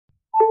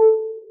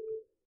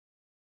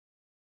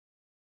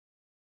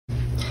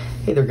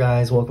Hey there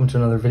guys, welcome to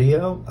another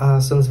video.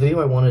 So in this video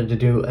I wanted to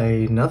do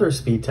another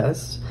speed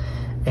test,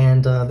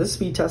 and this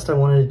speed test I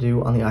wanted to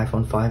do on the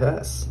iPhone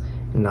 5S.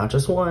 Not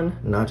just one,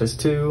 not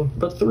just two,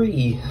 but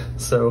three.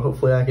 So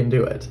hopefully I can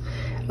do it.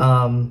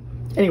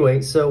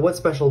 Anyway, so what's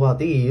special about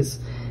these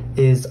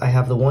is I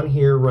have the one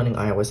here running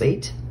iOS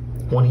 8,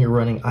 one here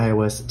running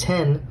iOS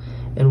 10,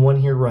 and one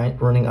here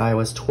running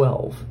iOS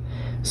 12.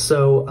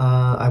 So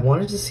I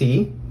wanted to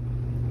see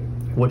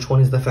which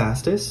one is the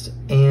fastest,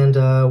 and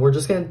we're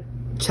just gonna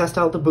test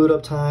out the boot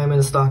up time and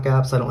the stock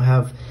apps. I don't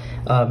have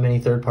many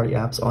third-party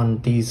apps on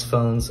these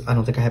phones. I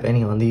don't think I have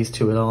any on these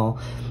two at all.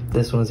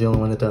 This one is the only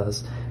one that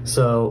does.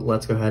 So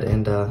let's go ahead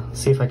and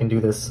see if I can do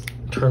this,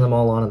 turn them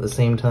all on at the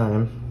same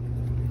time.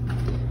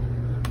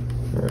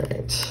 All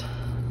right.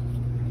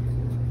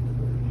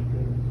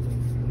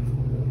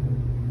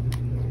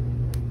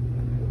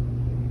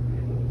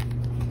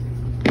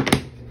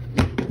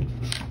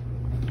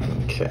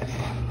 Okay.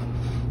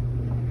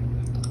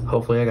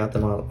 Hopefully I got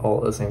them on all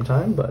at the same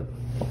time, but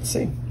let's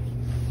see.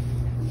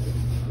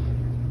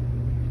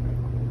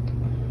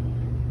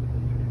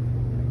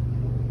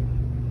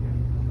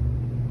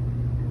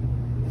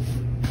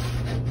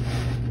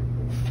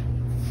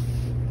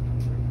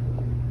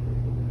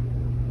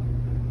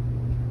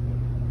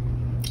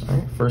 All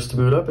right, first to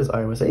boot up is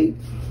iOS 8.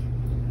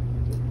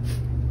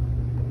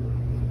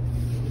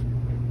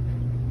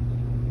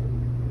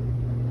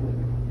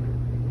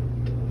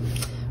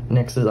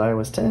 Next is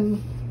iOS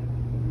 10.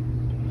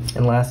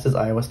 And last is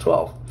iOS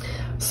 12.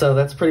 So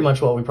that's pretty much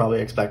what we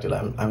probably expected.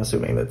 I'm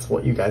assuming that's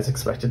what you guys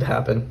expected to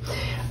happen.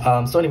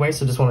 So anyway,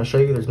 so just want to show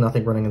you there's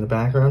nothing running in the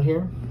background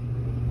here.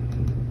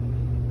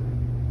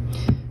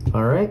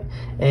 All right,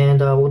 and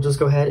we'll just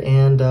go ahead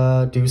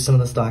and do some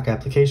of the stock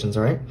applications.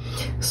 All right.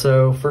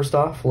 So first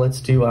off, let's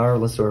do our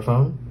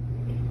phone.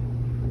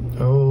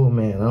 Oh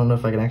man, I don't know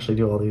if I can actually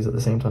do all these at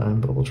the same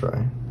time, but we'll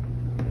try.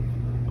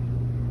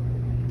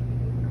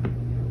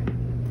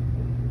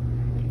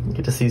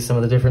 Get to see some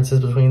of the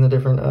differences between the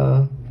different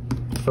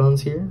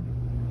phones here.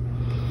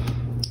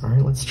 All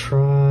right, let's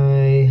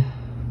try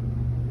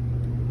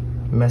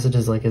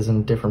messages like is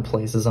in different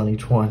places on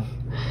each one.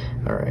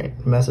 All right,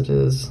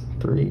 messages,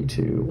 3,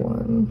 2,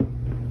 1.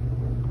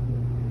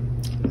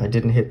 I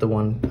didn't hit the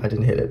one, I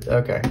didn't hit it,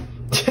 okay.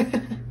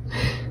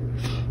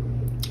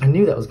 I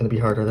knew that was gonna be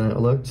harder than it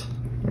looked.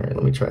 All right,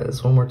 let me try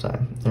this one more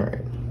time. All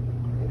right.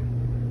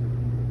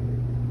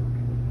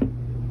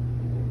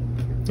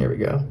 There we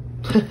go.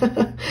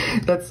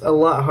 That's a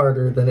lot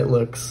harder than it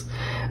looks.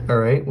 All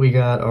right, we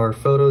got our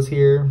photos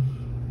here,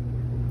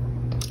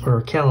 or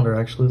calendar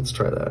actually. Let's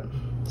try that.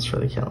 Let's try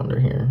the calendar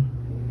here.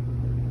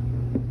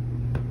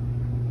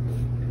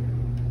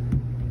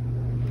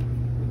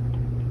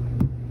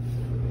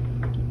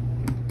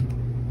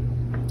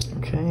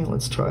 Okay,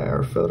 let's try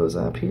our photos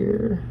app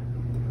here.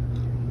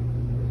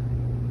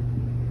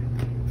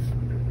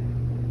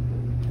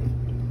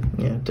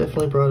 Yeah,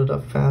 definitely brought it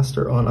up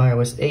faster on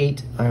iOS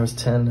 8, iOS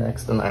 10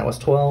 next, and iOS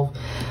 12.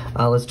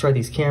 Let's try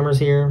these cameras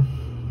here.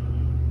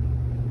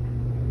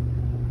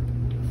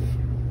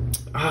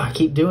 I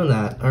keep doing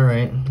that. All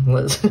right,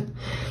 let's.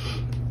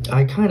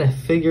 I kind of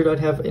figured I'd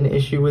have an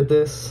issue with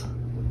this.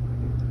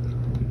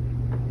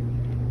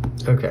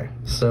 Okay,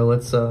 so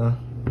let's. All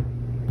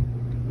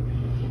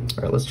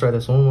right, let's try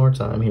this one more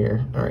time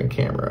here. All right,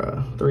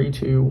 camera, 3,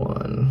 2,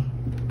 1.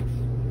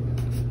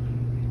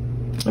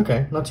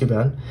 Okay, not too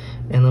bad.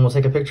 And then we'll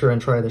take a picture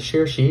and try the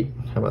share sheet.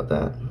 How about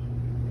that?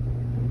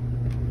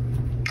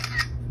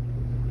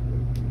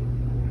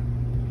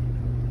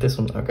 This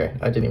one, okay.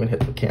 I didn't even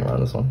hit the camera on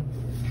this one.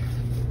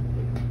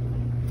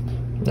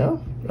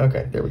 No?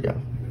 Okay, there we go.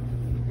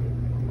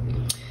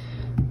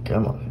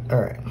 Come on,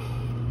 all right.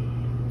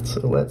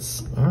 So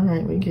let's, all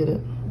right, we get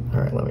it. All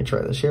right, let me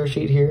try the share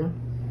sheet here.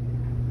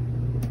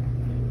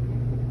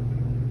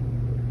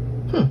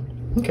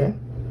 Okay.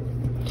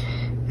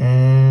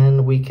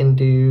 And we can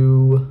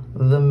do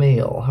the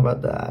mail. How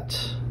about that?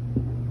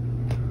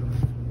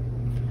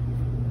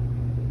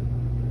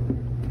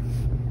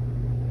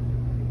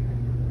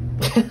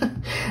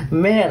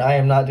 Man, I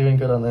am not doing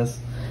good on this.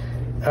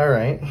 All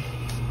right.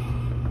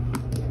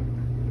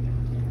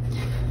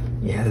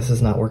 Yeah, this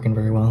is not working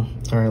very well.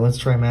 All right, let's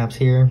try maps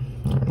here.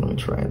 All right, let me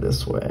try it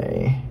this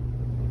way.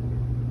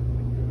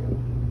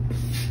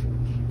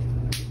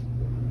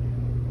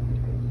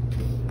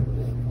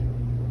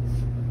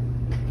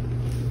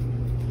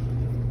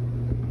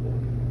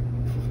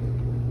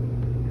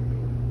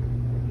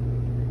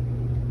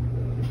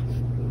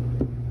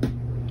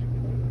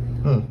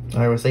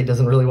 iOS 8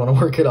 doesn't really want to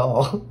work at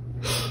all.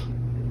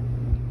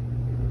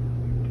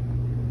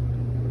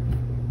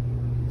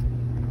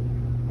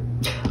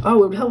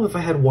 Oh, it would help if I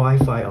had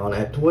Wi-Fi on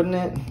it, wouldn't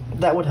it?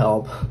 That would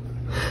help.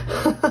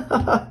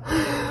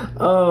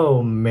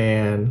 Oh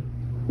man.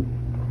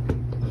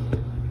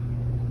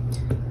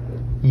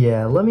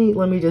 Yeah, let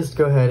me just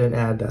go ahead and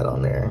add that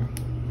on there.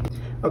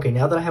 Okay,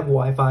 now that I have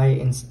Wi-Fi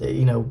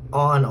and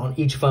on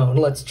each phone,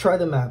 let's try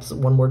the maps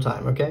one more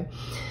time, okay?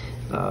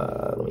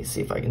 Let me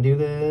see if I can do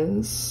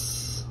this.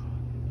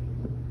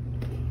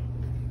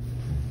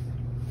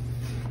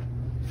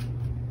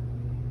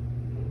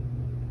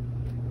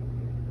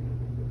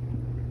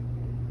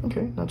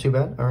 Okay, not too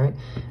bad. All right,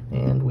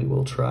 and we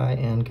will try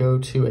and go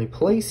to a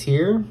place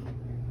here.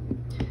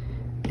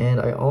 And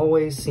I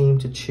always seem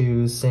to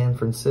choose San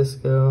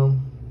Francisco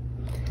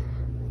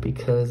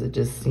because it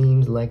just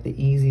seems like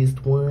the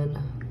easiest one.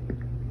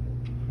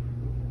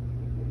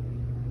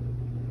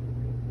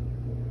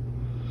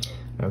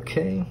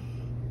 Okay.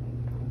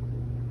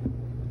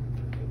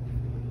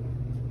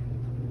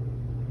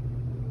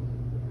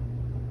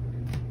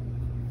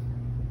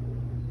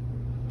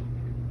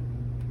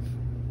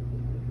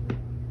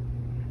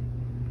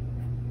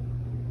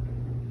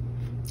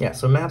 Yeah,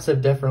 so maps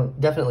have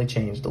definitely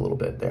changed a little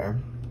bit there.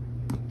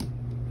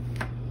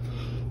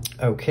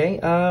 Okay,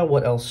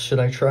 what else should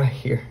I try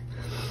here?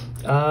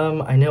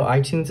 I know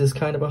iTunes is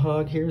kind of a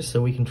hog here,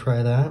 so we can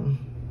try that.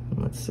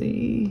 Let's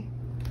see.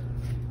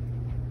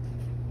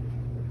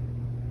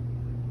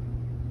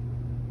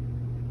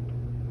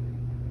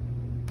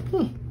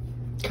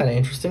 Kind of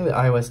interesting that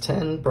iOS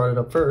 10 brought it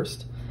up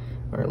first.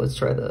 All right, let's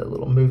try the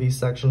little movie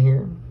section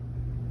here.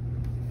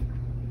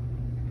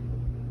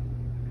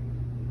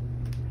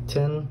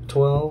 10,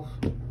 12,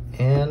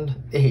 and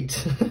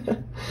 8.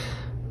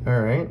 All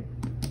right.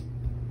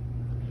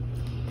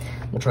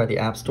 We'll try the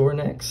App Store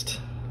next.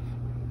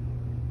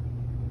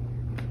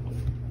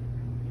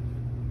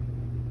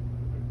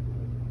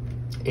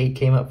 Eight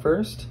came up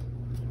first,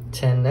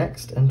 10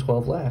 next, and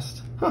 12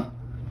 last. Huh.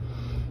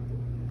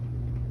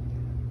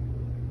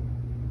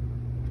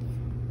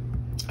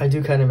 I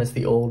do kind of miss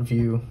the old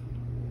view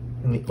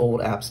in the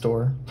old App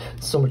Store.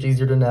 So much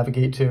easier to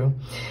navigate to.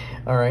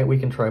 All right, we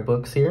can try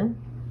books here.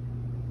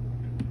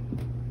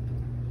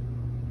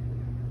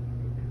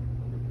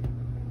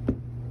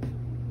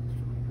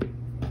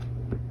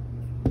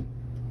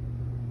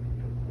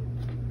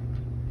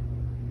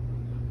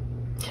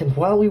 And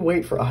while we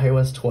wait for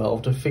iOS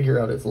 12 to figure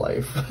out its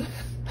life.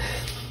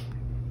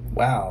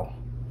 Wow.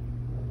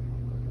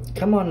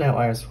 Come on now,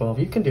 iOS 12,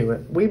 you can do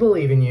it. We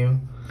believe in you.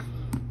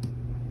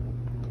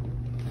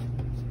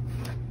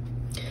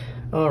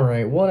 All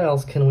right, what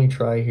else can we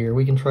try here?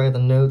 We can try the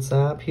Notes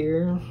app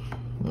here.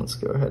 Let's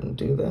go ahead and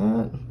do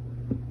that.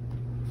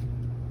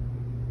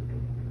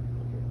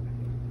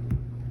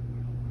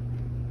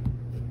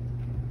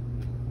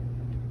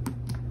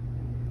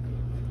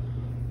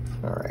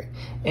 All right,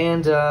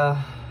 and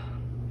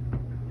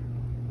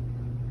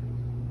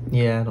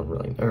yeah, I don't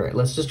really, all right,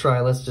 let's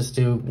just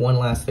do one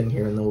last thing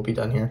here and then we'll be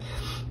done here.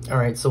 All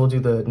right, so we'll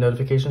do the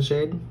notification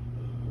shade.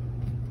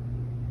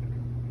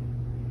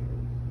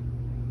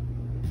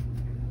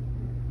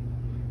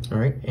 All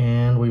right,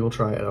 and we will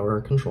try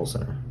our control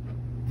center.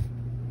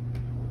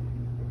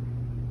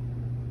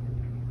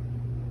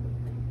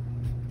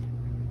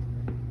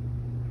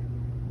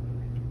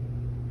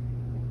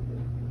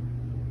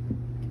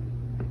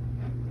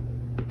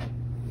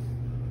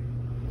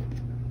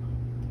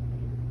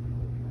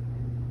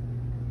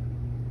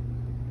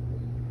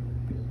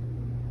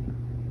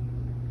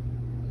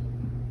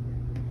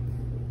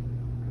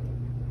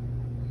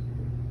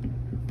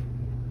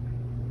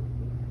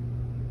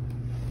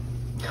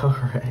 All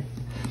right.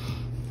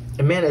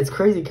 And man, it's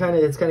crazy,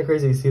 it's kind of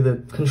crazy to see the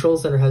control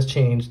center has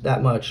changed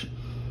that much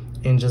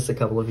in just a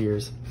couple of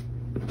years.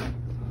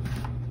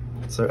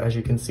 So as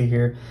you can see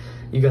here,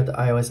 you got the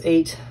iOS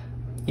 8,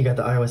 you got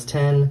the iOS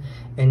 10,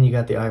 and you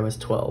got the iOS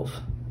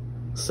 12.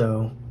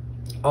 So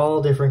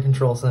all different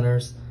control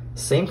centers,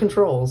 same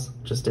controls,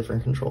 just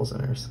different control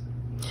centers.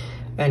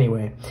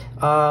 Anyway,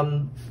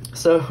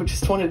 so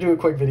just wanted to do a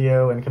quick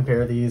video and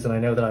compare these, and I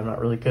know that I'm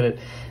not really good at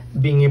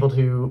being able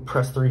to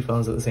press 3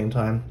 phones at the same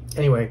time.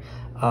 Anyway,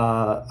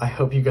 I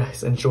hope you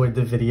guys enjoyed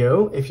the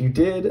video. If you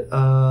did,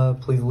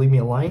 please leave me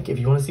a like. If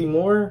you want to see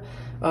more,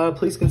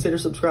 please consider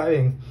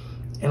subscribing,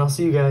 and I'll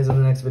see you guys in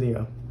the next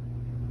video.